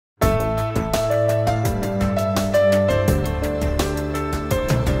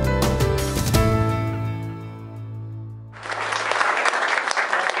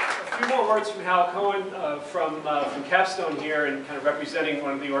Hal Cohen from Capstone here, and kind of representing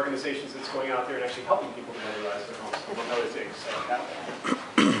one of the organizations that's going out there and actually helping people to mobilize their homes, among other things.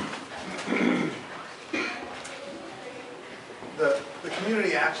 The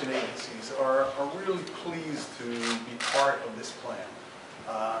community action agencies are really pleased to be part of this plan.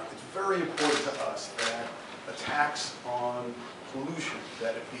 It's very important to us that a tax on pollution,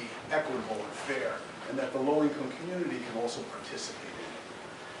 that it be equitable and fair, and that the low-income community can also participate in it.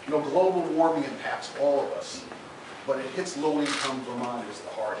 You know, global warming impacts all of us, but it hits low-income Vermonters the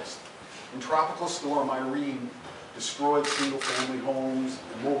hardest. When Tropical Storm Irene destroyed single-family homes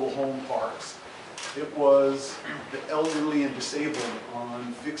and mobile home parks, it was the elderly and disabled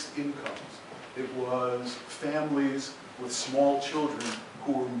on fixed incomes. It was families with small children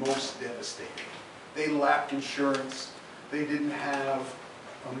who were most devastated. They lacked insurance, they didn't have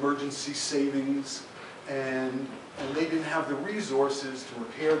emergency savings, and they didn't have the resources to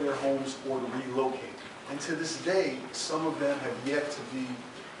repair their homes or to relocate. And to this day, some of them have yet to be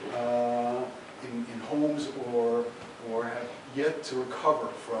in homes or have yet to recover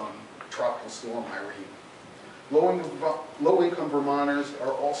from Tropical Storm Irene. Low-income Vermonters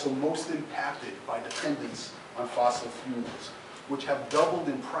are also most impacted by dependence on fossil fuels, which have doubled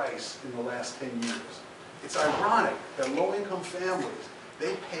in price in the last 10 years. It's ironic that low-income families,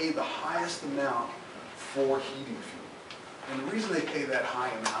 they pay the highest amount for heating fuel. And the reason they pay that high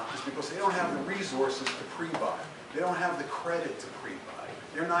amount is because they don't have the resources to pre-buy. They don't have the credit to pre-buy.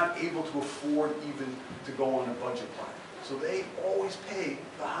 They're not able to afford even to go on a budget plan. So they always pay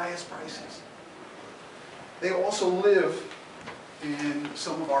the highest prices. They also live in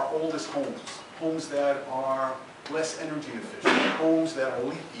some of our oldest homes, homes that are less energy efficient, homes that are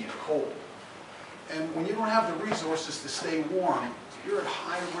leaky and cold. And when you don't have the resources to stay warm, you're at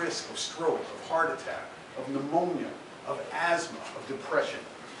high risk of stroke, of heart attack, of pneumonia, of asthma, of depression.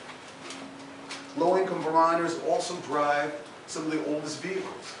 Low-income Vermonters also drive some of the oldest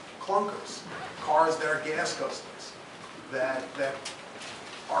vehicles, clunkers, cars that are gas guzzlers, that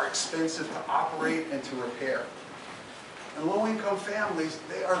are expensive to operate and to repair. And low-income families,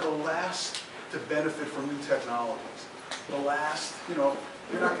 they are the last to benefit from new technologies. The last, you know,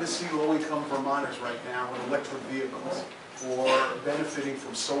 you're not going to see low-income Vermonters right now with electric vehicles, or benefiting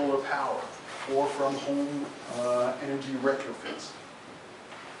from solar power, or from home energy retrofits.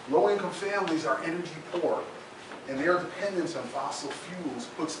 Low-income families are energy poor, and their dependence on fossil fuels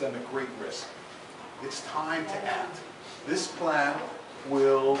puts them at great risk. It's time to act. This plan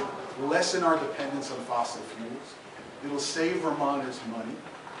will lessen our dependence on fossil fuels, it'll save Vermonters money,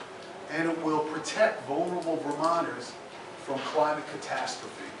 and it will protect vulnerable Vermonters from climate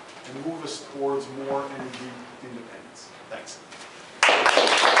catastrophe and move us towards more energy independence. Thanks.